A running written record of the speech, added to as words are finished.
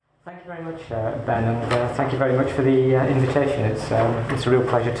Thank you very much, Ben, and thank you very much for the invitation. It's a real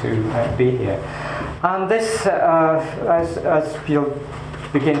pleasure to be here. And this, as you'll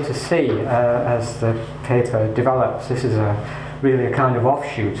begin to see as the paper develops, this is really a kind of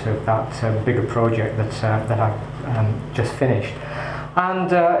offshoot of that bigger project that I've just finished.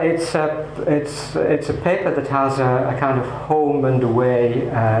 And it's a paper that has a kind of home and away,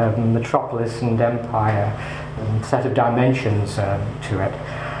 metropolis and empire set of dimensions to it.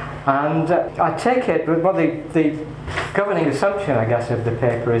 And I take it, well, the governing assumption, I guess, of the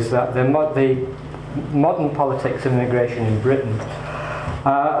paper is that the modern politics of immigration in Britain,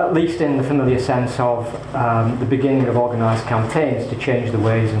 at least in the familiar sense of the beginning of organised campaigns to change the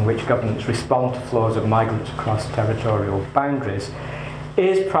ways in which governments respond to flows of migrants across territorial boundaries,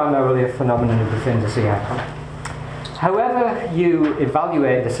 is primarily a phenomenon of the Findlay epoch. However you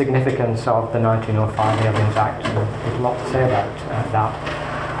evaluate the significance of the 1905 Aliens Act, there's a lot to say about that.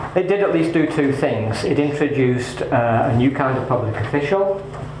 It did at least do two things. It introduced a new kind of public official.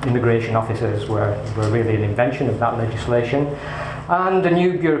 Immigration officers were really an invention of that legislation. And a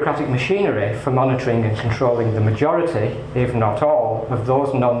new bureaucratic machinery for monitoring and controlling the majority, if not all, of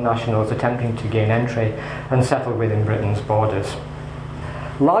those non-nationals attempting to gain entry and settle within Britain's borders.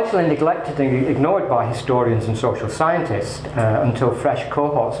 Largely neglected and ignored by historians and social scientists until fresh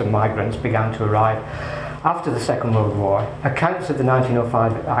cohorts of migrants began to arrive after the Second World War, accounts of the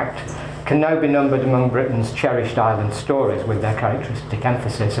 1905 Act can now be numbered among Britain's cherished island stories, with their characteristic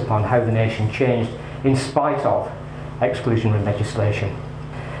emphasis upon how the nation changed in spite of exclusionary legislation.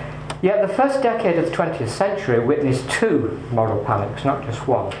 Yet the first decade of the 20th century witnessed two moral panics, not just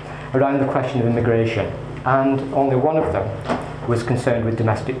one, around the question of immigration, and only one of them was concerned with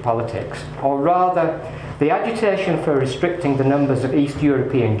domestic politics, or rather the agitation for restricting the numbers of East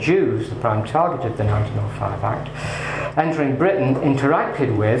European Jews, the prime target of the 1905 Act, entering Britain,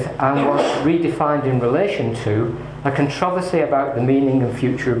 interacted with and was redefined in relation to a controversy about the meaning and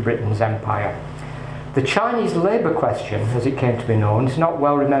future of Britain's empire. The Chinese labour question, as it came to be known, is not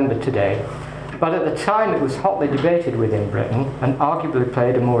well remembered today, but at the time it was hotly debated within Britain and arguably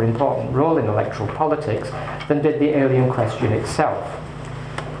played a more important role in electoral politics than did the alien question itself.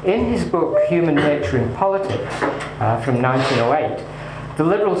 In his book Human Nature in Politics from 1908, the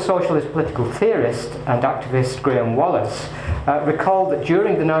liberal socialist political theorist and activist Graham Wallas recalled that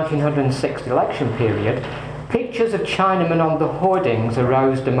during the 1906 election period, pictures of Chinamen on the hoardings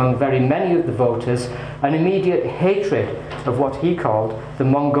aroused among very many of the voters an immediate hatred of what he called the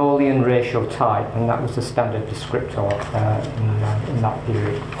Mongolian racial type, and that was the standard descriptor in that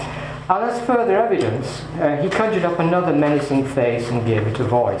period. And as further evidence, he conjured up another menacing face and gave it a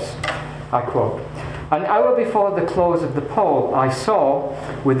voice. I quote, "An hour before the close of the poll, I saw,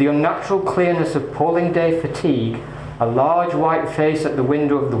 with the unnatural clearness of polling day fatigue, a large white face at the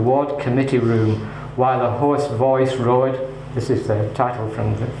window of the ward committee room, while a hoarse voice roared," this is the title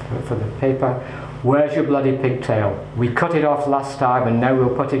for the paper, "Where's your bloody pigtail? We cut it off last time and now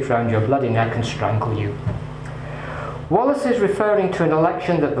we'll put it round your bloody neck and strangle you." Wallace is referring to an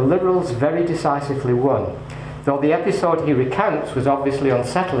election that the Liberals very decisively won, though the episode he recounts was obviously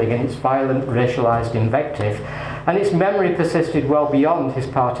unsettling in its violent racialised invective, and its memory persisted well beyond his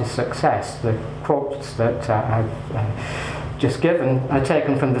party's success. The quotes that I've just given are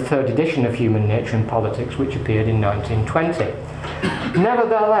taken from the third edition of Human Nature in Politics, which appeared in 1920.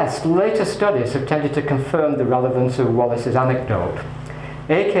 Nevertheless, later studies have tended to confirm the relevance of Wallace's anecdote.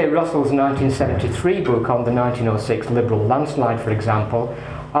 A.K. Russell's 1973 book on the 1906 Liberal landslide, for example,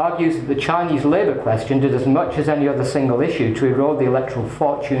 argues that the Chinese labour question did as much as any other single issue to erode the electoral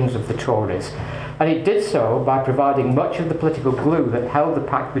fortunes of the Tories, and it did so by providing much of the political glue that held the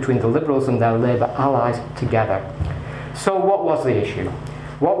pact between the Liberals and their Labour allies together. So what was the issue?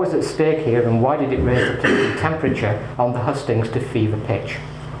 What was at stake here, and why did it raise the political temperature on the hustings to fever pitch?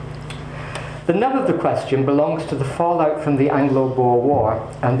 The nub of the question belongs to the fallout from the Anglo-Boer War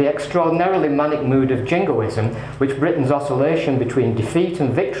and the extraordinarily manic mood of jingoism which Britain's oscillation between defeat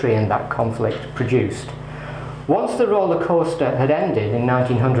and victory in that conflict produced. Once the roller coaster had ended in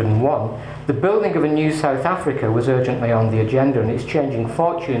 1901, the building of a new South Africa was urgently on the agenda, and its changing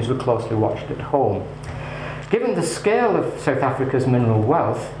fortunes were closely watched at home. Given the scale of South Africa's mineral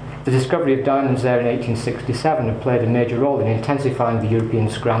wealth, the discovery of diamonds there in 1867 had played a major role in intensifying the European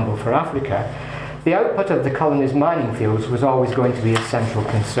scramble for Africa. The output of the colony's mining fields was always going to be a central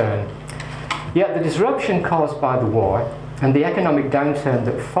concern. Yet the disruption caused by the war and the economic downturn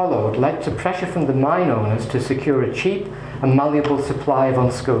that followed led to pressure from the mine owners to secure a cheap and malleable supply of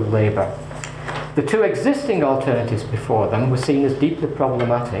unskilled labour. The two existing alternatives before them were seen as deeply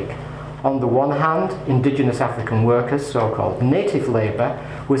problematic. On the one hand, indigenous African workers, so-called native labour,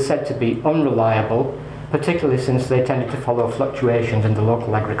 were said to be unreliable, particularly since they tended to follow fluctuations in the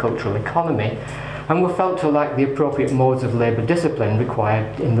local agricultural economy, and were felt to lack the appropriate modes of labour discipline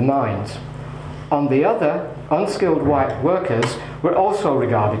required in the mines. On the other, unskilled white workers were also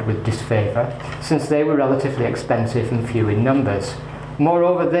regarded with disfavour, since they were relatively expensive and few in numbers.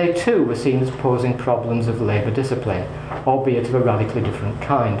 Moreover, they too were seen as posing problems of labour discipline, albeit of a radically different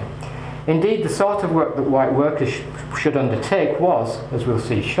kind. Indeed, the sort of work that white workers should undertake was, as we'll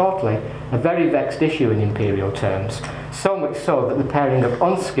see shortly, a very vexed issue in imperial terms, so much so that the pairing of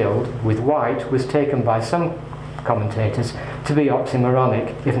unskilled with white was taken by some commentators to be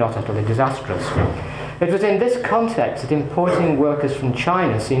oxymoronic, if not utterly disastrous. It was in this context that importing workers from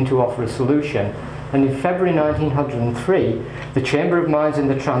China seemed to offer a solution, and in February 1903, the Chamber of Mines in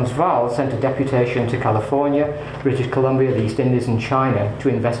the Transvaal sent a deputation to California, British Columbia, the East Indies and China to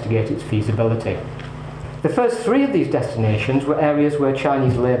investigate its feasibility. The first three of these destinations were areas where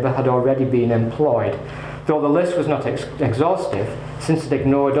Chinese labour had already been employed, though the list was not exhaustive, since it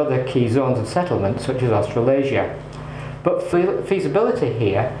ignored other key zones of settlement such as Australasia. But feasibility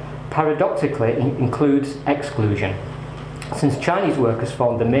here paradoxically includes exclusion, since Chinese workers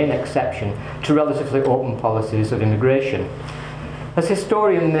formed the main exception to relatively open policies of immigration. As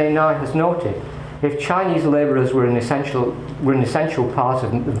historian Mei Nai has noted, if Chinese labourers were an essential part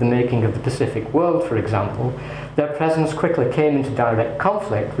of the making of the Pacific world, for example, their presence quickly came into direct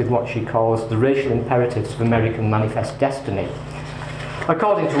conflict with what she calls the racial imperatives of American manifest destiny,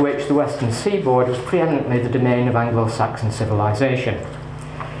 according to which the Western seaboard was preeminently the domain of Anglo-Saxon civilization.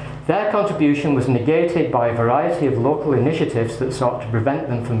 Their contribution was negated by a variety of local initiatives that sought to prevent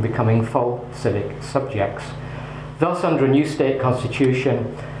them from becoming full civic subjects. Thus, under a new state constitution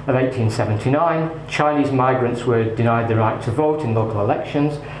of 1879, Chinese migrants were denied the right to vote in local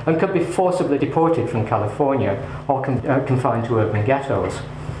elections and could be forcibly deported from California or confined to urban ghettos.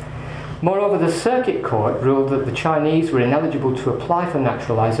 Moreover, the Circuit Court ruled that the Chinese were ineligible to apply for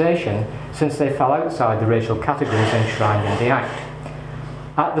naturalization since they fell outside the racial categories enshrined in the Act.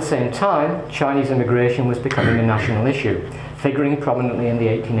 At the same time, Chinese immigration was becoming a national issue, figuring prominently in the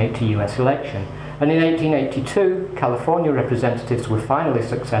 1880 US election. And in 1882, California representatives were finally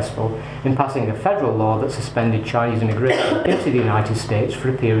successful in passing a federal law that suspended Chinese immigration into the United States for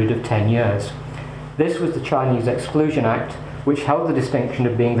a period of 10 years. This was the Chinese Exclusion Act, which held the distinction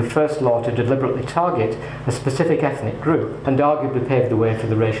of being the first law to deliberately target a specific ethnic group and arguably paved the way for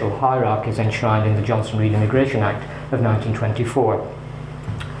the racial hierarchies enshrined in the Johnson-Reed Immigration Act of 1924.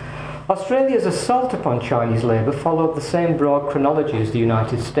 Australia's assault upon Chinese labour followed the same broad chronology as the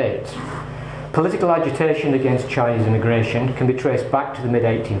United States. Political agitation against Chinese immigration can be traced back to the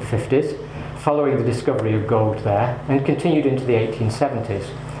mid-1850s, following the discovery of gold there, and continued into the 1870s.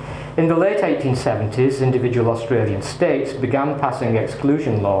 In the late 1870s, individual Australian states began passing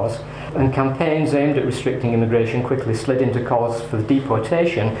exclusion laws, and campaigns aimed at restricting immigration quickly slid into calls for the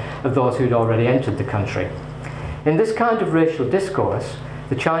deportation of those who'd already entered the country. In this kind of racial discourse,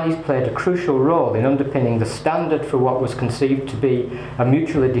 the Chinese played a crucial role in underpinning the standard for what was conceived to be a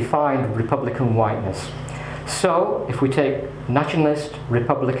mutually defined Republican whiteness. So, if we take nationalist,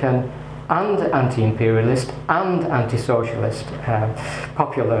 Republican, and anti-imperialist and anti-socialist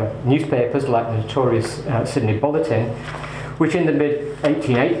popular newspapers like the notorious Sydney Bulletin, which in the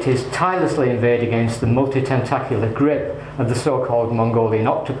mid-1880s tirelessly inveighed against the multi-tentacular grip of the so-called Mongolian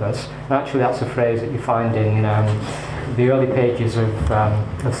octopus. And actually that's a phrase that you find in the early pages of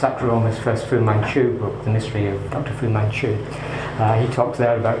Sakuroma's first Fu Manchu book, The Mystery of Dr. Fu Manchu. He talks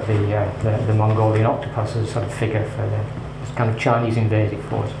there about the Mongolian octopus as a sort of figure for this kind of Chinese invasive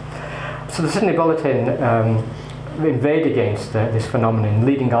force. So the Sydney Bulletin inveighed against this phenomenon,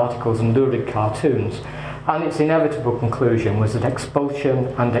 leading articles and lurid cartoons, and its inevitable conclusion was that expulsion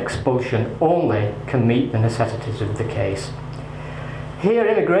and expulsion only can meet the necessities of the case. Here,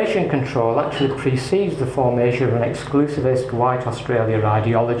 immigration control actually precedes the formation of an exclusivist white Australia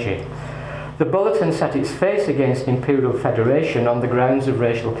ideology. The Bulletin set its face against Imperial Federation on the grounds of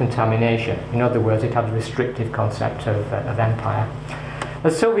racial contamination. In other words, it had a restrictive concept of empire.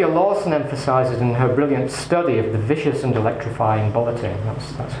 As Sylvia Lawson emphasises in her brilliant study of the vicious and electrifying Bulletin,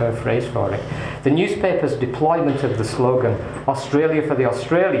 that's her phrase for it, the newspaper's deployment of the slogan, Australia for the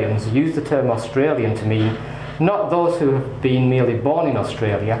Australians, used the term Australian to mean not those who have been merely born in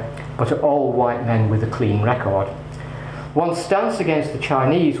Australia, but all white men with a clean record. One's stance against the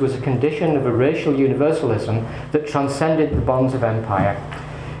Chinese was a condition of a racial universalism that transcended the bonds of empire.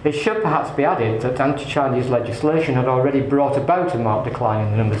 It should perhaps be added that anti-Chinese legislation had already brought about a marked decline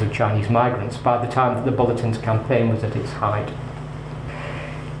in the numbers of Chinese migrants by the time that the Bulletin's campaign was at its height.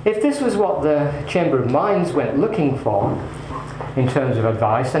 If this was what the Chamber of Mines went looking for in terms of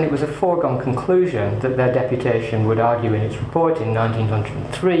advice, then it was a foregone conclusion that their deputation would argue in its report in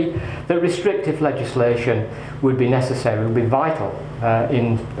 1903 that restrictive legislation would be necessary, would be vital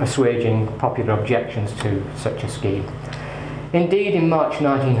in assuaging popular objections to such a scheme. Indeed, in March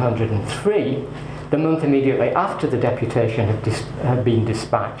 1903, the month immediately after the deputation had been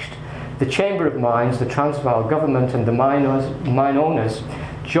dispatched, the Chamber of Mines, the Transvaal government and the mine owners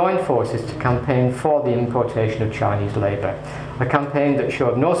joined forces to campaign for the importation of Chinese labour, a campaign that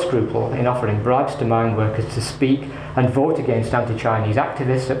showed no scruple in offering bribes to mine workers to speak and vote against anti-Chinese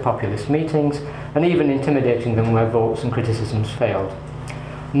activists at populist meetings, and even intimidating them where votes and criticisms failed.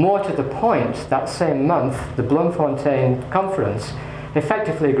 More to the point, that same month, the Bloemfontein Conference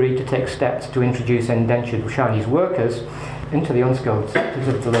effectively agreed to take steps to introduce indentured Chinese workers into the unskilled sectors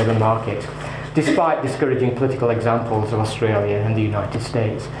of the labour market, despite discouraging political examples of Australia and the United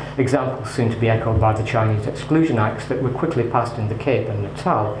States, examples soon to be echoed by the Chinese Exclusion Acts that were quickly passed in the Cape and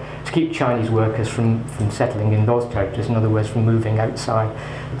Natal to keep Chinese workers from settling in those territories, in other words, from moving outside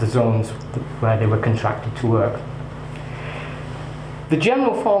the zones where they were contracted to work. The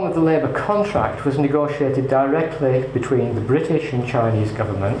general form of the labour contract was negotiated directly between the British and Chinese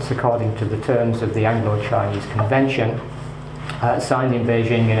governments according to the terms of the Anglo-Chinese Convention, signed in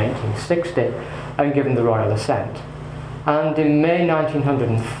Beijing in 1860 and given the royal assent. And in May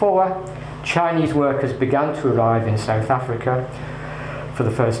 1904, Chinese workers began to arrive in South Africa for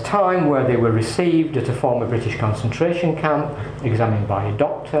the first time, where they were received at a former British concentration camp, examined by a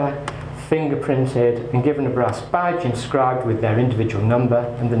doctor, fingerprinted and given a brass badge inscribed with their individual number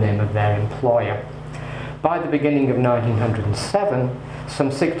and the name of their employer. By the beginning of 1907, some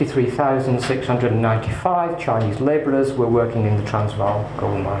 63,695 Chinese labourers were working in the Transvaal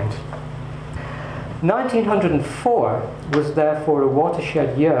gold mines. 1904 was therefore a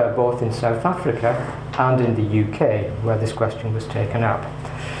watershed year both in South Africa and in the UK, where this question was taken up.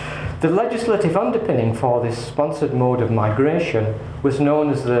 The legislative underpinning for this sponsored mode of migration was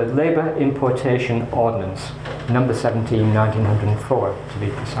known as the Labour Importation Ordinance, number 17, 1904 to be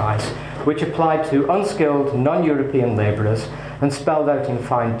precise, which applied to unskilled non-European labourers and spelled out in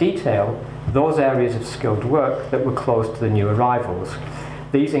fine detail those areas of skilled work that were closed to the new arrivals.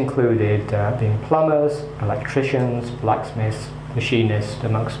 These included being plumbers, electricians, blacksmiths, machinists,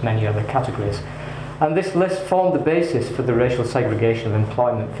 amongst many other categories. And this list formed the basis for the racial segregation of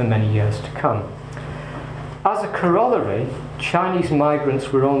employment for many years to come. As a corollary, Chinese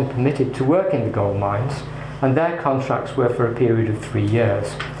migrants were only permitted to work in the gold mines, and their contracts were for a period of 3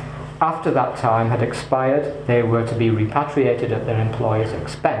 years. After that time had expired, they were to be repatriated at their employer's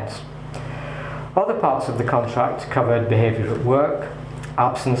expense. Other parts of the contract covered behaviour at work,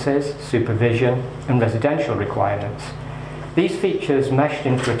 absences, supervision, and residential requirements. These features meshed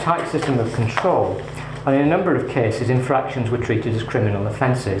into a tight system of control, and in a number of cases infractions were treated as criminal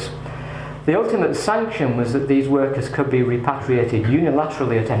offences. The ultimate sanction was that these workers could be repatriated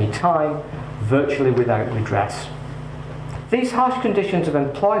unilaterally at any time, virtually without redress. These harsh conditions of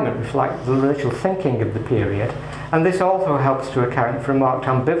employment reflect the racial thinking of the period, and this also helps to account for a marked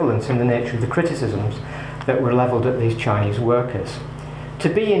ambivalence in the nature of the criticisms that were levelled at these Chinese workers. To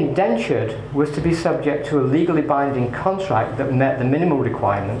be indentured was to be subject to a legally binding contract that met the minimal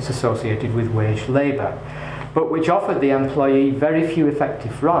requirements associated with wage labour, but which offered the employee very few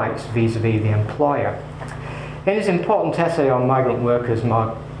effective rights vis-à-vis the employer. In his important essay on migrant workers,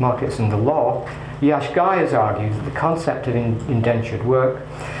 markets and the law, Yash Gayas argues that the concept of indentured work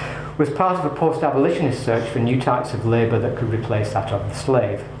was part of a post-abolitionist search for new types of labour that could replace that of the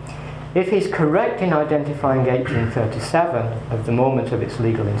slave. If he's correct in identifying 1837 as the moment of its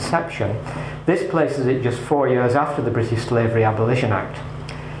legal inception, this places it just 4 years after the British Slavery Abolition Act.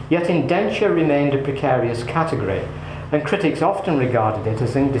 Yet indenture remained a precarious category, and critics often regarded it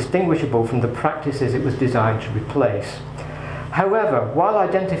as indistinguishable from the practices it was designed to replace. However, while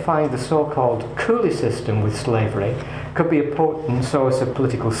identifying the so-called coolie system with slavery could be a potent source of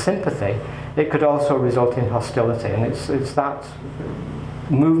political sympathy, it could also result in hostility, and it's that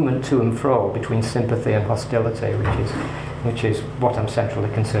movement to and fro between sympathy and hostility which is what I'm centrally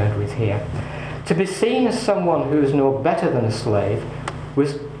concerned with here. To be seen as someone who is no better than a slave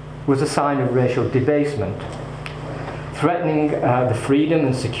was a sign of racial debasement, threatening the freedom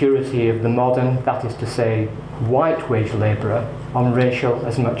and security of the modern, that is to say, white wage labourer on racial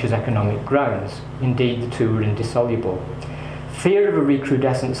as much as economic grounds. Indeed, the two were indissoluble. Fear of a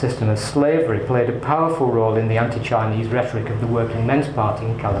recrudescent system of slavery played a powerful role in the anti-Chinese rhetoric of the Working Men's Party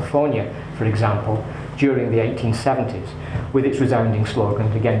in California, for example, during the 1870s, with its resounding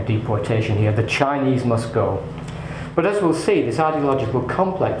slogan, again deportation here, "The Chinese must go." But as we'll see, this ideological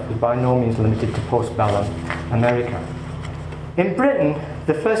complex was by no means limited to postbellum America. In Britain,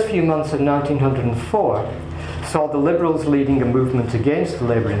 the first few months of 1904 saw the Liberals leading a movement against the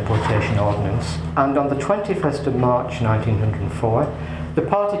Labour Importation Ordinance, and on the 21st of March 1904, the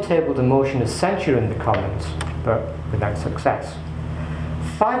party tabled a motion of censure in the Commons, but without success.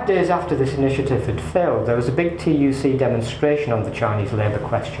 5 days after this initiative had failed, there was a big TUC demonstration on the Chinese labour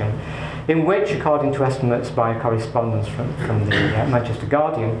question, in which, according to estimates by correspondents from the Manchester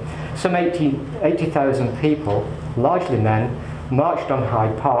Guardian, some 80,000 people, largely men, marched on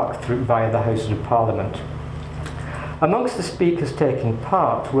Hyde Park via the Houses of Parliament. Amongst the speakers taking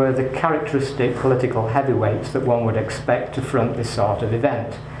part were the characteristic political heavyweights that one would expect to front this sort of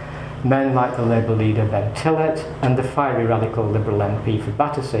event. Men like the Labour leader Ben Tillett and the fiery radical Liberal MP for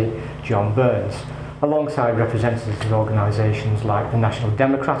Battersea, John Burns, alongside representatives of organisations like the National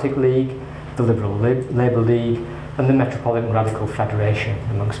Democratic League, the Liberal Labour League and the Metropolitan Radical Federation,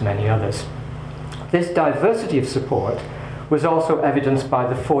 amongst many others. This diversity of support was also evidenced by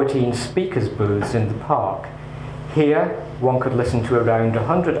the 14 speakers' booths in the park. Here, one could listen to around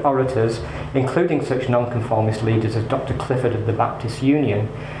 100 orators, including such nonconformist leaders as Dr. Clifford of the Baptist Union,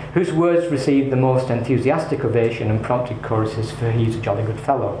 whose words received the most enthusiastic ovation and prompted choruses for "He's a Jolly Good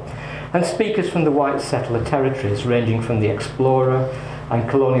Fellow," and speakers from the white settler territories, ranging from the explorer and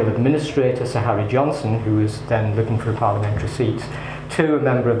colonial administrator Sir Harry Johnson, who was then looking for a parliamentary seat, to a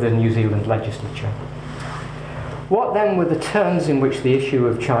member of the New Zealand legislature. What then were the terms in which the issue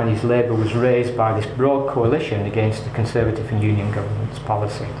of Chinese labour was raised by this broad coalition against the Conservative and Union government's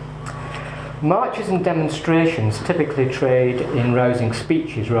policy? Marches and demonstrations typically trade in rousing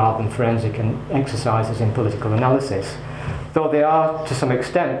speeches rather than forensic exercises in political analysis, though they are to some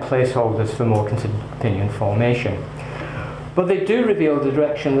extent placeholders for more considered opinion formation. But they do reveal the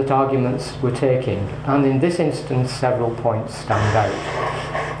direction that arguments were taking, and in this instance several points stand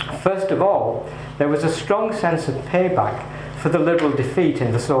out. First of all, there was a strong sense of payback for the Liberal defeat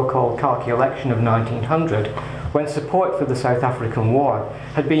in the so-called khaki election of 1900, when support for the South African War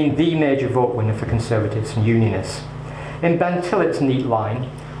had been the major vote winner for Conservatives and Unionists. In Ben Tillett's neat line,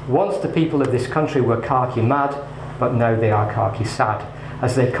 once the people of this country were khaki mad, but now they are khaki sad,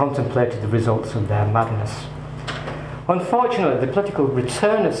 as they contemplated the results of their madness. Unfortunately, the political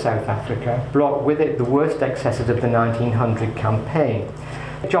return of South Africa brought with it the worst excesses of the 1900 campaign.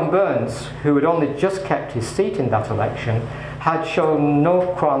 John Burns, who had only just kept his seat in that election, had shown no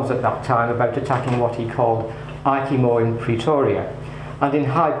qualms at that time about attacking what he called Aikimo in Pretoria. And in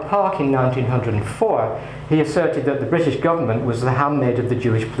Hyde Park in 1904, he asserted that the British government was the handmaid of the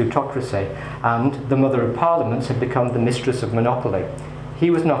Jewish plutocracy, and the Mother of Parliaments had become the mistress of monopoly.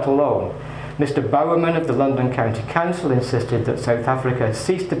 He was not alone. Mr. Bowerman of the London County Council insisted that South Africa had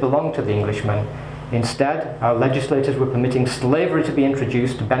ceased to belong to the Englishmen. Instead, our legislators were permitting slavery to be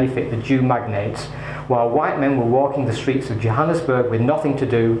introduced to benefit the Jew magnates, while white men were walking the streets of Johannesburg with nothing to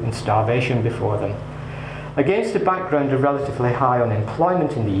do and starvation before them. Against a background of relatively high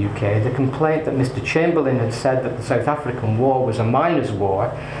unemployment in the UK, the complaint that Mr. Chamberlain had said that the South African War was a miners'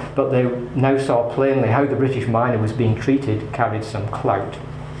 war, but they now saw plainly how the British miner was being treated, carried some clout.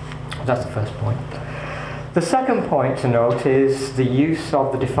 That's the first point. The second point to note is the use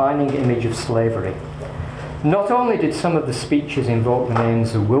of the defining image of slavery. Not only did some of the speeches invoke the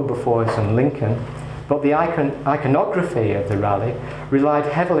names of Wilberforce and Lincoln, but the iconography of the rally relied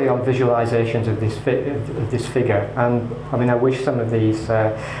heavily on visualizations of this figure. And I mean, I wish some of these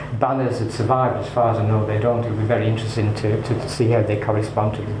banners had survived. As far as I know, they don't. It would be very interesting to see how they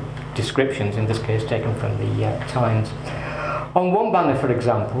correspond to the descriptions, in this case taken from the Times. On one banner, for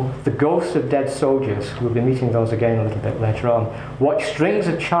example, the ghosts of dead soldiers, we'll be meeting those again a little bit later on, watch strings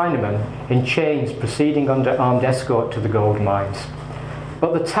of Chinamen in chains proceeding under armed escort to the gold mines.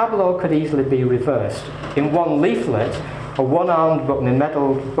 But the tableau could easily be reversed. In one leaflet, a one-armed but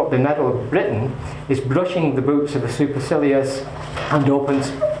bemedalled Briton is brushing the boots of a supercilious and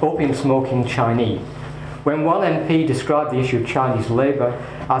opium-smoking Chinese. When one MP described the issue of Chinese labour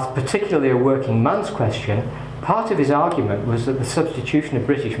as particularly a working man's question, part of his argument was that the substitution of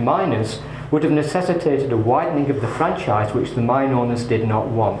British miners would have necessitated a widening of the franchise which the mine owners did not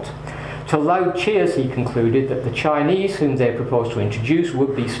want. To loud cheers, he concluded that the Chinese whom they proposed to introduce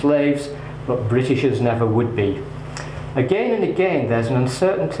would be slaves, but Britishers never would be. Again and again, there's an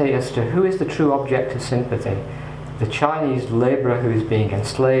uncertainty as to who is the true object of sympathy, the Chinese labourer who is being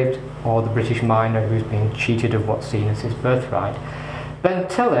enslaved, or the British miner who is being cheated of what's seen as his birthright. Ben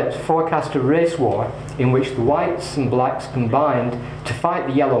Tillett forecast a race war in which the whites and blacks combined to fight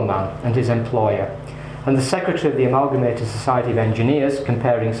the yellow man and his employer. And the secretary of the Amalgamated Society of Engineers,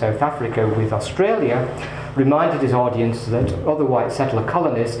 comparing South Africa with Australia, reminded his audience that other white settler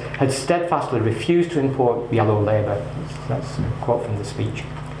colonists had steadfastly refused to import yellow labour. That's a quote from the speech.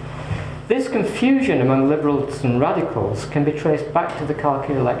 This confusion among liberals and radicals can be traced back to the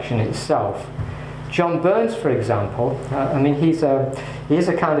Kalki election itself. John Burns, for example, he is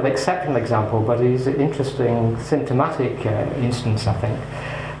a kind of exceptional example, but he's an interesting, symptomatic instance, I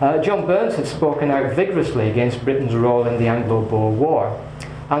think. John Burns had spoken out vigorously against Britain's role in the Anglo-Boer War,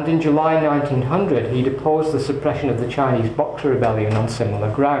 and in July 1900 he opposed the suppression of the Chinese Boxer Rebellion on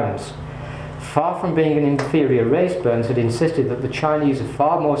similar grounds. Far from being an inferior race, Burns had insisted that the Chinese are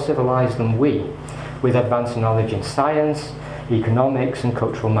far more civilized than we, with advanced knowledge in science, economics and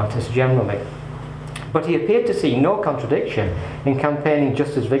cultural matters generally. But he appeared to see no contradiction in campaigning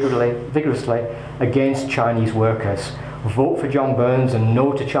just as vigorously against Chinese workers. Vote for John Burns and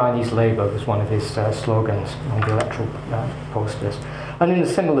no to Chinese labour was one of his slogans on the electoral posters. And in a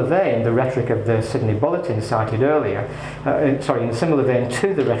similar vein, the rhetoric of the Sydney Bulletin cited earlier, in a similar vein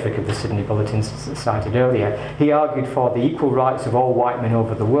to the rhetoric of the Sydney Bulletin cited earlier, he argued for the equal rights of all white men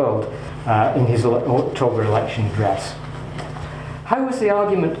over the world in his October election address. How was the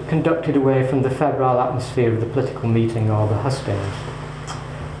argument conducted away from the febrile atmosphere of the political meeting or the hustings?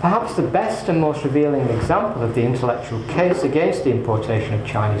 Perhaps the best and most revealing example of the intellectual case against the importation of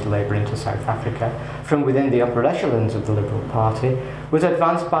Chinese labour into South Africa from within the upper echelons of the Liberal Party was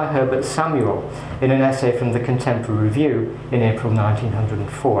advanced by Herbert Samuel in an essay from the Contemporary Review in April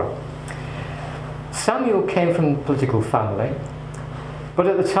 1904. Samuel came from a political family, but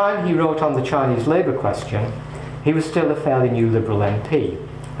at the time he wrote on the Chinese labour question, he was still a fairly new Liberal MP.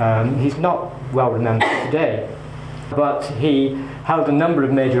 He's not well remembered today, but he held a number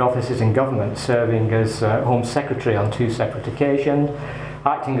of major offices in government, serving as Home Secretary on 2 separate occasions,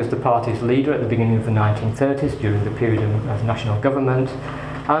 acting as the party's leader at the beginning of the 1930s during the period of national government,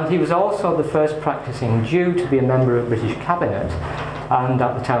 and he was also the first practising Jew to be a member of British Cabinet, and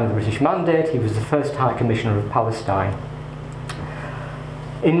at the time of the British Mandate he was the first High Commissioner of Palestine.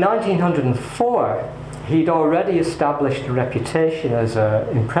 In 1904, he'd already established a reputation as an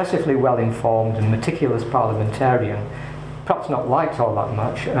impressively well-informed and meticulous parliamentarian, perhaps not liked all that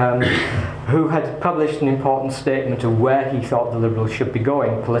much, who had published an important statement of where he thought the Liberals should be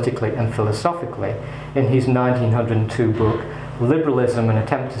going politically and philosophically in his 1902 book, Liberalism, an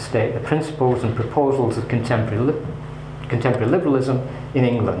Attempt to State the Principles and Proposals of Contemporary Liberalism in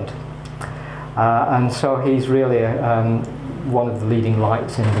England. And so he's really one of the leading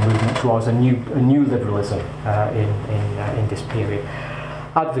lights in the movement towards a new liberalism in this period,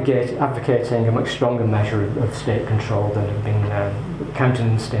 advocating a much stronger measure of state control than had been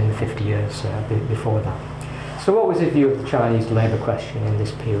countenanced in the 50 years before that. So what was his view of the Chinese labour question in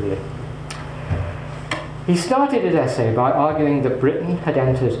this period? He started his essay by arguing that Britain had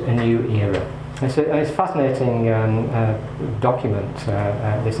entered a new era. It's a fascinating document,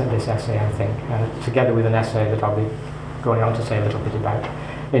 this essay, I think, together with an essay that I'll be going on to say a little bit about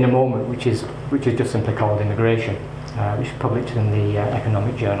in a moment, which is just simply called Immigration, which is published in the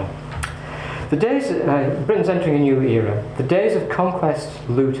Economic Journal. The days, Britain's entering a new era. The days of conquest,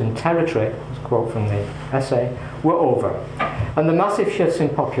 loot and territory, as a quote from the essay, were over, and the massive shifts in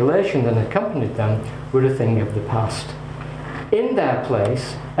population that accompanied them were a thing of the past. In their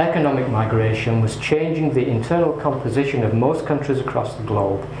place, economic migration was changing the internal composition of most countries across the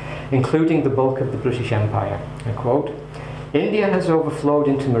globe, including the bulk of the British Empire. I quote, India has overflowed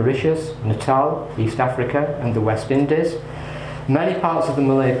into Mauritius, Natal, East Africa and the West Indies. Many parts of the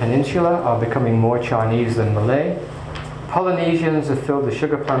Malay Peninsula are becoming more Chinese than Malay. Polynesians have filled the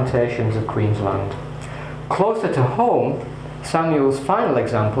sugar plantations of Queensland. Closer to home, Samuel's final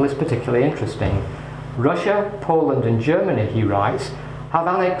example is particularly interesting. Russia, Poland and Germany, he writes, have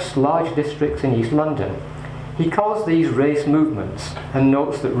annexed large districts in East London. He calls these race movements and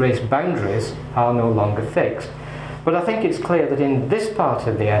notes that race boundaries are no longer fixed. But I think it's clear that in this part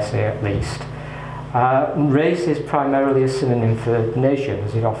of the essay at least, race is primarily a synonym for nation,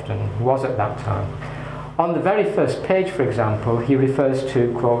 as it often was at that time. On the very first page, for example, he refers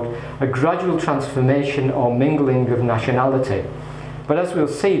to, quote, a gradual transformation or mingling of nationality. But as we'll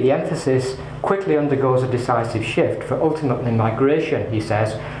see, the emphasis quickly undergoes a decisive shift, for ultimately migration, he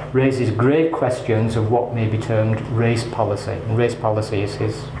says, raises grave questions of what may be termed race policy. And race policy is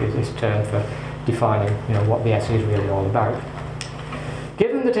his term for defining, what the essay is really all about.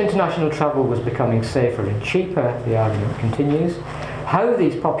 Given that international travel was becoming safer and cheaper, the argument continues, how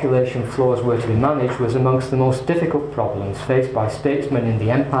these population flows were to be managed was amongst the most difficult problems faced by statesmen in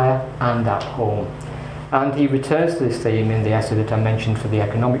the empire and at home. And he returns to this theme in the essay that I mentioned for the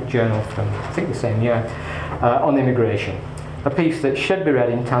Economic Journal from, I think, the same year, on immigration, a piece that should be read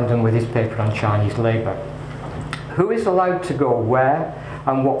in tandem with his paper on Chinese labour. Who is allowed to go where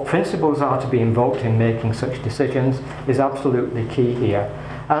and what principles are to be invoked in making such decisions is absolutely key here.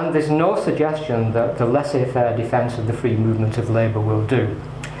 And there's no suggestion that the laissez-faire defence of the free movement of labour will do.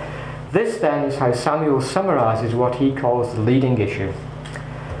 This then is how Samuel summarises what he calls the leading issue.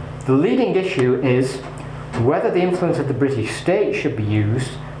 The leading issue is whether the influence of the British state should be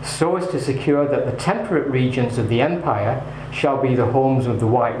used so as to secure that the temperate regions of the empire shall be the homes of the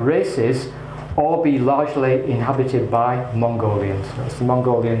white races or be largely inhabited by Mongolians. That's the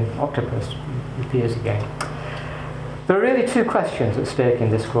Mongolian octopus appears again. There are really two questions at stake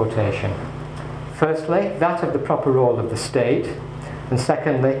in this quotation. Firstly, that of the proper role of the state, and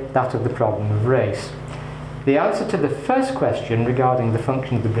secondly, that of the problem of race. The answer to the first question regarding the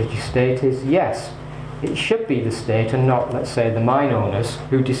function of the British state is yes. It should be the state and not, let's say, the mine owners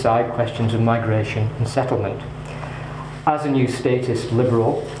who decide questions of migration and settlement. As a New Statist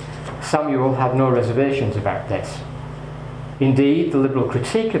liberal, Samuel had no reservations about this. Indeed, the liberal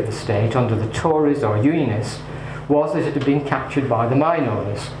critique of the state under the Tories or Unionists was that it had been captured by the mine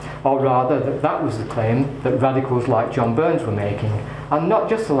owners, or rather that was the claim that radicals like John Burns were making, and not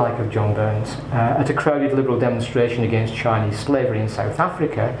just the like of John Burns. At a crowded liberal demonstration against Chinese slavery in South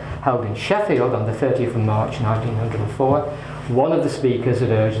Africa, held in Sheffield on the 30th of March 1904, one of the speakers had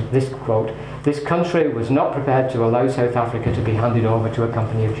urged this quote, "This country was not prepared to allow South Africa to be handed over to a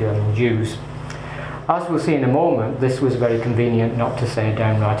company of German Jews." As we'll see in a moment, this was a very convenient, not to say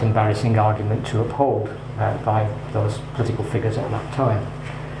downright embarrassing argument to uphold by those political figures at that time.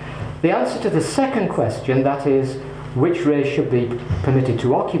 The answer to the second question, that is, which race should be permitted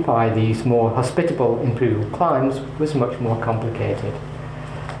to occupy these more hospitable imperial climes, was much more complicated.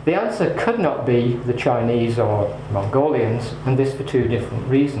 The answer could not be the Chinese or Mongolians, and this for two different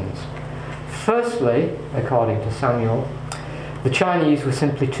reasons. Firstly, according to Samuel, the Chinese were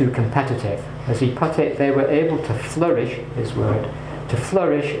simply too competitive. As he put it, they were able to flourish, his word, to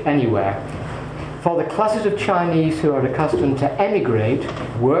flourish anywhere. For the classes of Chinese who are accustomed to emigrate,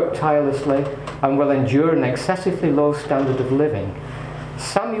 work tirelessly, and will endure an excessively low standard of living,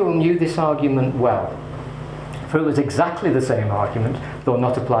 Samuel knew this argument well. For it was exactly the same argument, though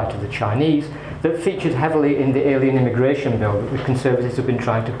not applied to the Chinese, that featured heavily in the Alien Immigration Bill that the Conservatives have been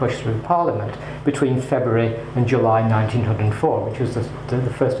trying to push through Parliament between February and July 1904, which was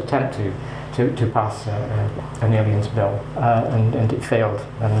the first attempt to pass an aliens bill, and it failed,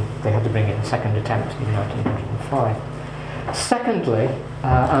 and they had to bring in a second attempt in 1905. Secondly,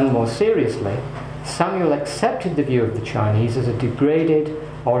 and more seriously, Samuel accepted the view of the Chinese as a degraded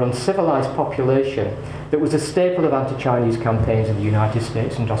or uncivilized population that was a staple of anti-Chinese campaigns in the United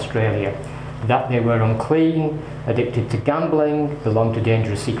States and Australia, that they were unclean, addicted to gambling, belonged to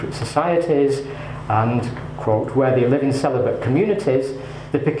dangerous secret societies, and, quote, where they live in celibate communities,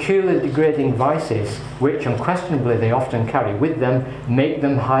 the peculiar degrading vices which unquestionably they often carry with them make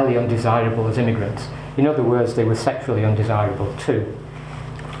them highly undesirable as immigrants. In other words, they were sexually undesirable too.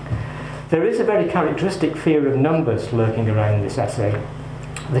 There is a very characteristic fear of numbers lurking around this essay.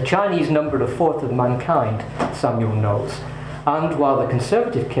 The Chinese number a fourth of mankind, Samuel notes, and while the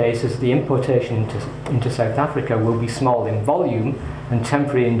conservative case is the importation into South Africa will be small in volume and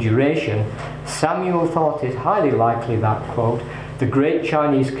temporary in duration, Samuel thought it highly likely that, quote, the great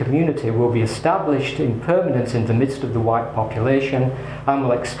Chinese community will be established in permanence in the midst of the white population and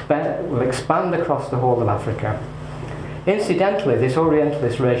will expand across the whole of Africa. Incidentally, this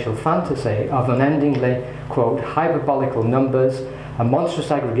Orientalist racial fantasy of unendingly, quote, hyperbolical numbers, a monstrous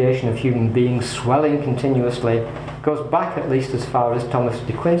aggregation of human beings swelling continuously, goes back at least as far as Thomas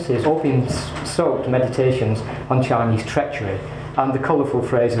de Quincey's opium-soaked meditations on Chinese treachery and the colourful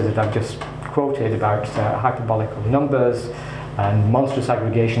phrases that I've just quoted about hyperbolical numbers and monstrous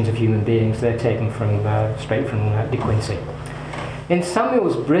aggregations of human beings. They're taken straight from de Quincey. In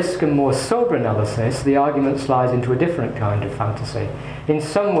Samuel's brisk and more sober analysis, the argument slides into a different kind of fantasy. In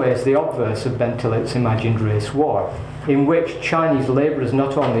some ways, the obverse of Ben Tillett's imagined race war, in which Chinese labourers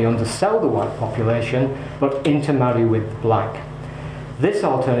not only undersell the white population, but intermarry with the black. This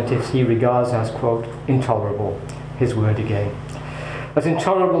alternative he regards as, quote, intolerable, his word again. As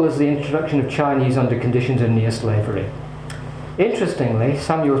intolerable as the introduction of Chinese under conditions of near slavery. Interestingly,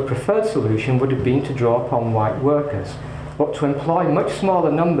 Samuel's preferred solution would have been to draw upon white workers, but to employ much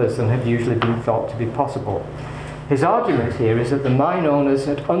smaller numbers than had usually been thought to be possible. His argument here is that the mine owners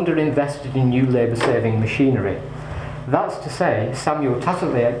had underinvested in new labour-saving machinery. That's to say, Samuel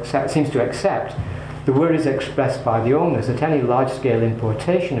tacitly seems to accept the worries expressed by the owners that any large-scale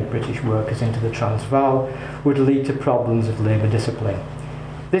importation of British workers into the Transvaal would lead to problems of labour discipline.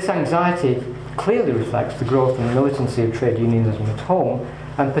 This anxiety clearly reflects the growth and militancy of trade unionism at home,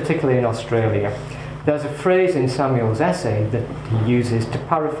 and particularly in Australia, There's a phrase in Samuel's essay that he uses to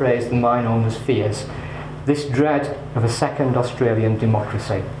paraphrase the mine owner's fears, this dread of a second Australian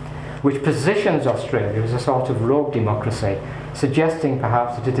democracy, which positions Australia as a sort of rogue democracy, suggesting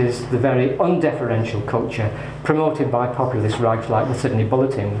perhaps that it is the very undeferential culture promoted by populist rights like the Sydney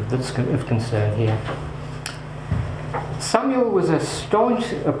Bulletin that's of concern here. Samuel was a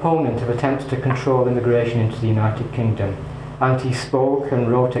staunch opponent of attempts to control immigration into the United Kingdom, and he spoke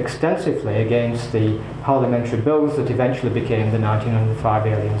and wrote extensively against the parliamentary bills that eventually became the 1905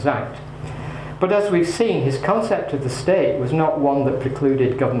 Aliens Act. But as we've seen, his concept of the state was not one that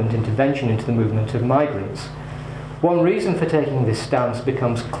precluded government intervention into the movement of migrants. One reason for taking this stance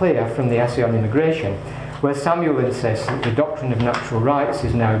becomes clear from the essay on immigration, where Samuel insists that the doctrine of natural rights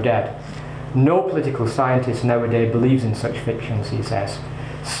is now dead. No political scientist nowadays believes in such fictions, he says.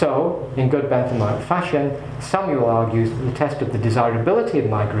 So, in good Benthamite fashion, Samuel argues that the test of the desirability of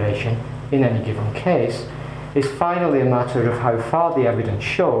migration, in any given case, is finally a matter of how far the evidence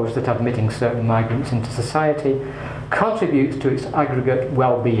shows that admitting certain migrants into society contributes to its aggregate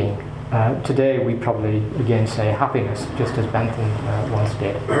well-being. Today we probably again say happiness, just as Bentham once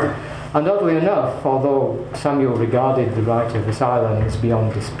did. And oddly enough, although Samuel regarded the right of asylum as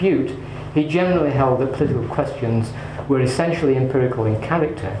beyond dispute, he generally held that political questions were essentially empirical in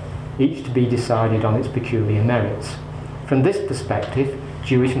character, each to be decided on its peculiar merits. From this perspective,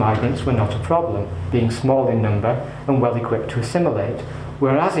 Jewish migrants were not a problem, being small in number and well equipped to assimilate,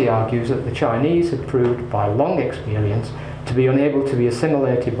 whereas he argues that the Chinese had proved by long experience to be unable to be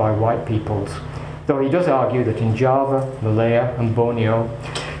assimilated by white peoples, though he does argue that in Java, Malaya and Borneo,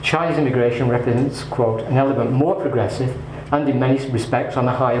 Chinese immigration represents, quote, an element more progressive and in many respects on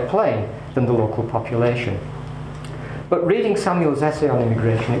a higher plane than the local population. But reading Samuel's essay on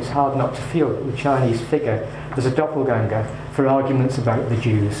immigration, it's hard not to feel that the Chinese figure as a doppelganger for arguments about the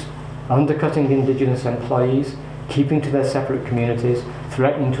Jews, undercutting indigenous employees, keeping to their separate communities,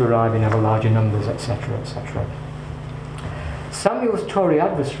 threatening to arrive in ever larger numbers, etc., etc. Samuel's Tory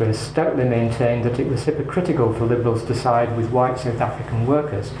adversaries stoutly maintained that it was hypocritical for Liberals to side with white South African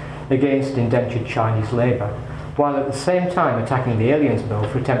workers against indentured Chinese labour, while at the same time attacking the Aliens Bill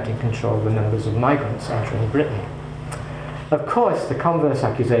for attempting to control the numbers of migrants entering Britain. Of course, the converse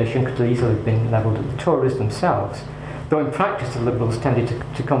accusation could easily have been levelled at the Tories themselves, though in practice the Liberals tended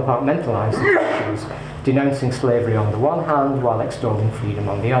to compartmentalise the issues, denouncing slavery on the one hand while extolling freedom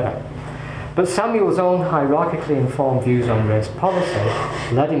on the other. But Samuel's own hierarchically informed views on race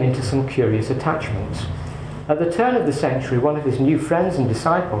policy led him into some curious attachments. At the turn of the century, one of his new friends and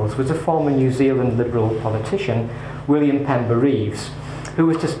disciples was a former New Zealand Liberal politician, William Pember Reeves, who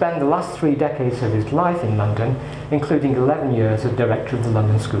was to spend the last 3 decades of his life in London, including 11 years as director of the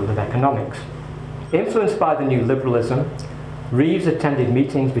London School of Economics. Influenced by the new liberalism, Reeves attended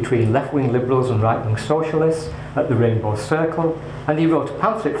meetings between left-wing liberals and right-wing socialists at the Rainbow Circle, and he wrote a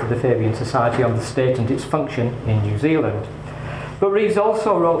pamphlet for the Fabian Society on the state and its function in New Zealand. But Reeves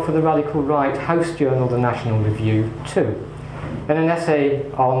also wrote for the radical right house journal The National Review too. In an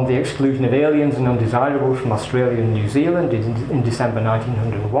essay on the exclusion of aliens and undesirables from Australia and New Zealand in December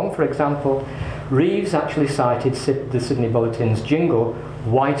 1901, for example, Reeves actually cited the Sydney Bulletin's jingle,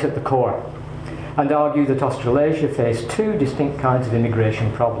 "White at the Core," and argued that Australasia faced 2 distinct kinds of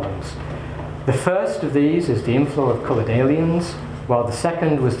immigration problems. The first of these is the inflow of coloured aliens, while the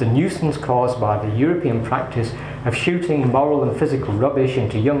second was the nuisance caused by the European practice of shooting moral and physical rubbish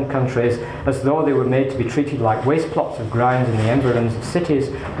into young countries as though they were made to be treated like waste plots of ground in the environs of cities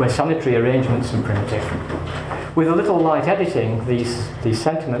where sanitary arrangements are primitive. With a little light editing, these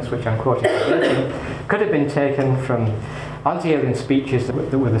sentiments, which I'm quoting, could have been taken from anti-alien speeches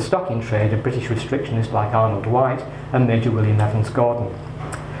that were the stock in trade of British restrictionists like Arnold White and Major William Evans Gordon.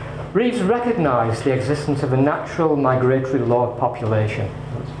 Reeves recognised the existence of a natural migratory lord population.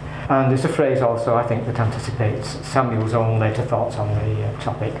 And it's a phrase also, I think, that anticipates Samuel's own later thoughts on the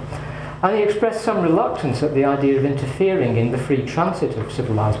topic. And he expressed some reluctance at the idea of interfering in the free transit of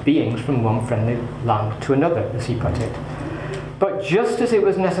civilised beings from one friendly land to another, as he put it. But just as it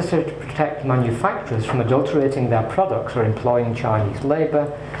was necessary to protect manufacturers from adulterating their products or employing Chinese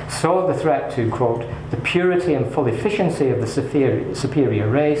labour, so the threat to, quote, the purity and full efficiency of the superior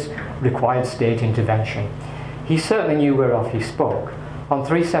race required state intervention. He certainly knew whereof he spoke. On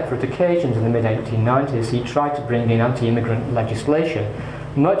 3 separate occasions in the mid-1890s, he tried to bring in anti-immigrant legislation,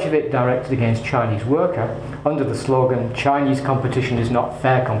 much of it directed against Chinese workers, under the slogan, "Chinese competition is not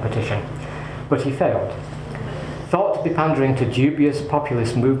fair competition." But he failed. Thought to be pandering to dubious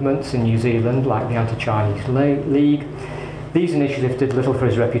populist movements in New Zealand, like the Anti-Chinese League, these initiatives did little for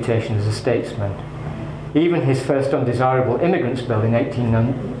his reputation as a statesman. Even his first undesirable immigrants bill in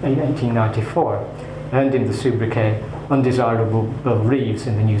 1894 earned him the sobriquet Undesirable Bill Reeves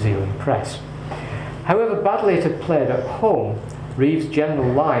in the New Zealand press. However badly it had played at home, Reeves'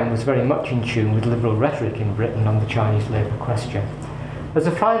 general line was very much in tune with liberal rhetoric in Britain on the Chinese labour question. As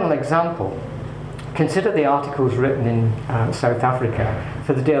a final example, consider the articles written in South Africa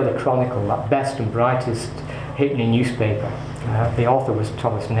for the Daily Chronicle, that best and brightest halfpenny newspaper. The author was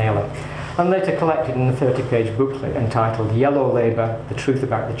Thomas Naylor, and later collected in a 30-page booklet entitled Yellow Labour, The Truth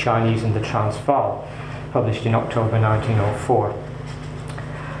About the Chinese and the Transvaal, published in October 1904.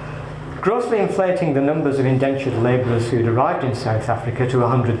 Grossly inflating the numbers of indentured labourers who'd arrived in South Africa to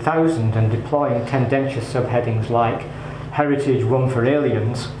 100,000 and deploying tendentious subheadings like Heritage Won for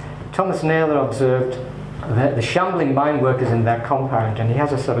Aliens, Thomas Naylor observed that the shambling mine workers in their compound, and he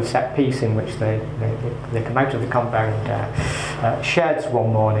has a sort of set piece in which they come out of the compound sheds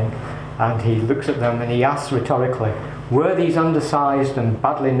one morning, and he looks at them and he asks rhetorically, were these undersized and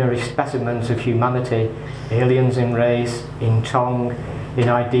badly nourished specimens of humanity, aliens in race, in tongue, in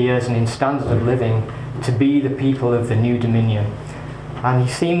ideas and in standards of living, to be the people of the new dominion? And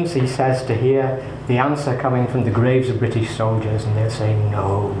he says, to hear the answer coming from the graves of British soldiers, and they're saying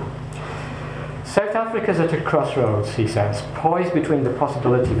no. South Africa's at a crossroads, he says, poised between the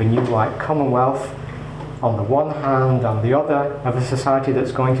possibility of a new white commonwealth on the one hand, on the other, of a society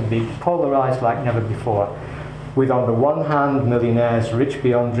that's going to be polarised like never before, with on the one hand millionaires rich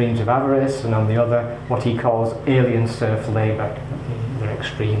beyond dreams of avarice, and on the other what he calls alien serf labour, the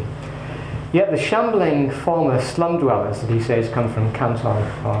extreme. Yet the shambling former slum dwellers that he says come from Canton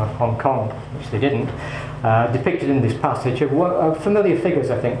or Hong Kong, which they didn't, depicted in this passage are familiar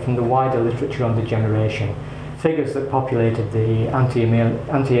figures, I think, from the wider literature on degeneration, figures that populated the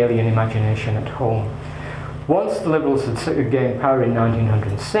anti-alien imagination at home. Once the Liberals had gained power in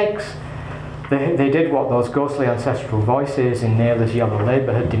 1906, they did what those ghostly ancestral voices in Naylor's Yellow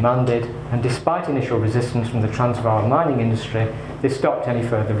Labour had demanded, and despite initial resistance from the Transvaal mining industry, they stopped any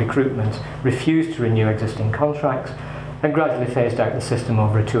further recruitment, refused to renew existing contracts, and gradually phased out the system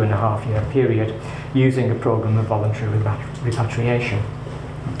over a 2.5-year period, using a programme of voluntary repatriation.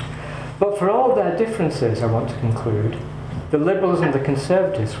 But for all their differences, I want to conclude, the Liberals and the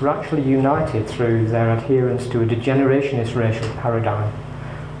Conservatives were actually united through their adherence to a degenerationist racial paradigm.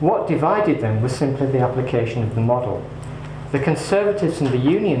 What divided them was simply the application of the model. The Conservatives and the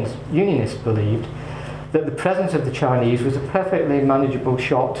Unionists believed that the presence of the Chinese was a perfectly manageable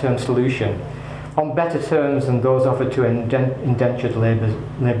short-term solution, on better terms than those offered to indentured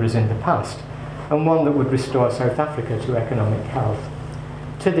labourers in the past, and one that would restore South Africa to economic health.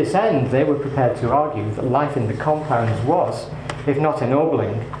 To this end, they were prepared to argue that life in the compounds was, if not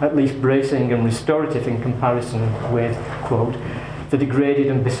ennobling, at least bracing and restorative in comparison with, quote, the degraded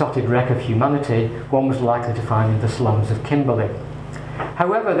and besotted wreck of humanity one was likely to find in the slums of Kimberley.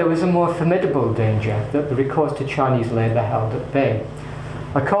 However, there was a more formidable danger that the recourse to Chinese labour held at bay.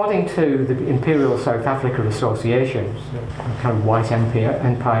 According to the Imperial South Africa Association, a kind of white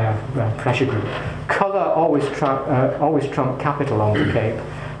empire pressure group, colour always trumped capital on the Cape,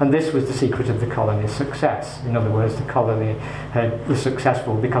 and this was the secret of the colony's success. In other words, the colony was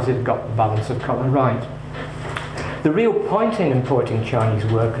successful because it got the balance of colour right. The real point in importing Chinese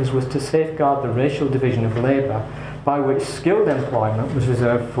workers was to safeguard the racial division of labour by which skilled employment was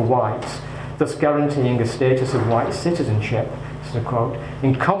reserved for whites, thus guaranteeing a status of white citizenship, as a quote,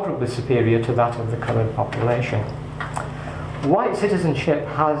 incomparably superior to that of the coloured population. White citizenship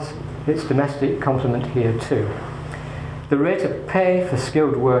has its domestic complement here too. The rate of pay for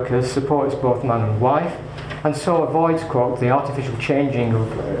skilled workers supports both man and wife, and so avoids, quote, the artificial changing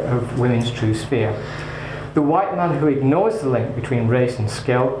of women's true sphere. The white man who ignores the link between race and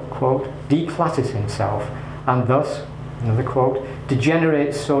skill, quote, declasses himself, and thus, another quote,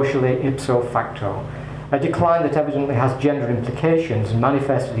 degenerates socially ipso facto, a decline that evidently has gender implications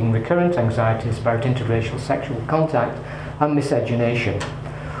manifested in recurrent anxieties about interracial sexual contact and miscegenation.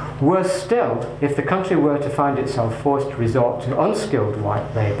 Worse still, if the country were to find itself forced to resort to unskilled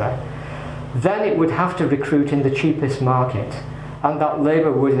white labour, then it would have to recruit in the cheapest market, and that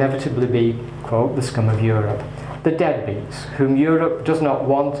labour would inevitably be, quote, the scum of Europe, the deadbeats, whom Europe does not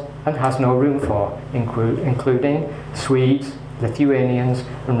want and has no room for, including Swedes, Lithuanians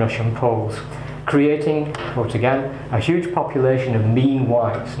and Russian Poles, creating, quote again, a huge population of mean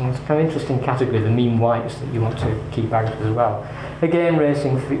whites. And it's a kind of interesting category, the mean whites, that you want to keep out as well. Again,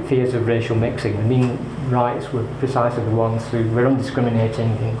 raising fears of racial mixing. The mean whites were precisely the ones who were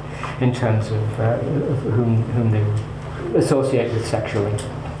undiscriminating in terms of whom they associate with sexually.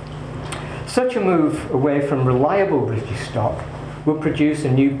 Such a move away from reliable British stock will produce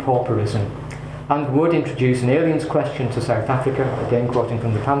a new pauperism, and would introduce an aliens question to South Africa, again quoting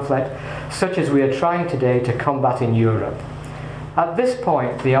from the pamphlet, such as we are trying today to combat in Europe. At this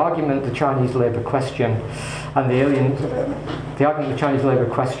point, the argument the Chinese labour question and the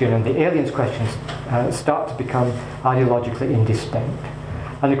aliens questions start to become ideologically indistinct,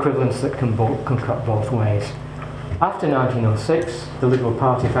 an equivalence that can cut both ways. After 1906, the Liberal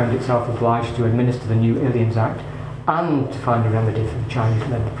Party found itself obliged to administer the new Aliens Act and to find a remedy for the Chinese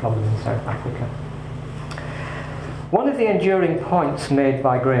labour problem in South Africa. One of the enduring points made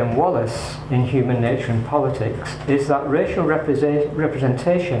by Graham Wallas in Human Nature and Politics is that racial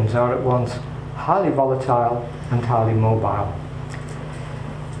representations are at once highly volatile and highly mobile.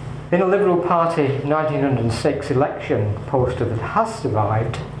 In a Liberal Party 1906 election poster that has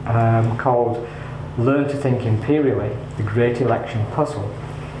survived, called Learn to Think Imperially, the Great Election Puzzle,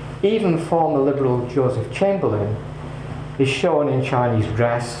 even former Liberal Joseph Chamberlain is shown in Chinese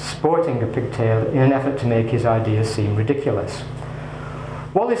dress, sporting a pigtail in an effort to make his ideas seem ridiculous.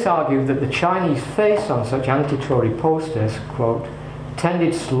 Wallis argued that the Chinese face on such anti-Tory posters, quote,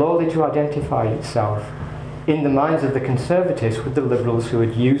 tended slowly to identify itself in the minds of the Conservatives with the Liberals who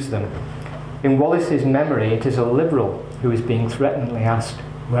had used them. In Wallis's memory, it is a Liberal who is being threateningly asked,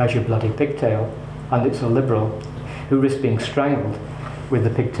 "Where's your bloody pigtail?" And it's a Liberal who risks being strangled with the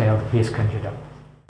pigtail he has conjured up.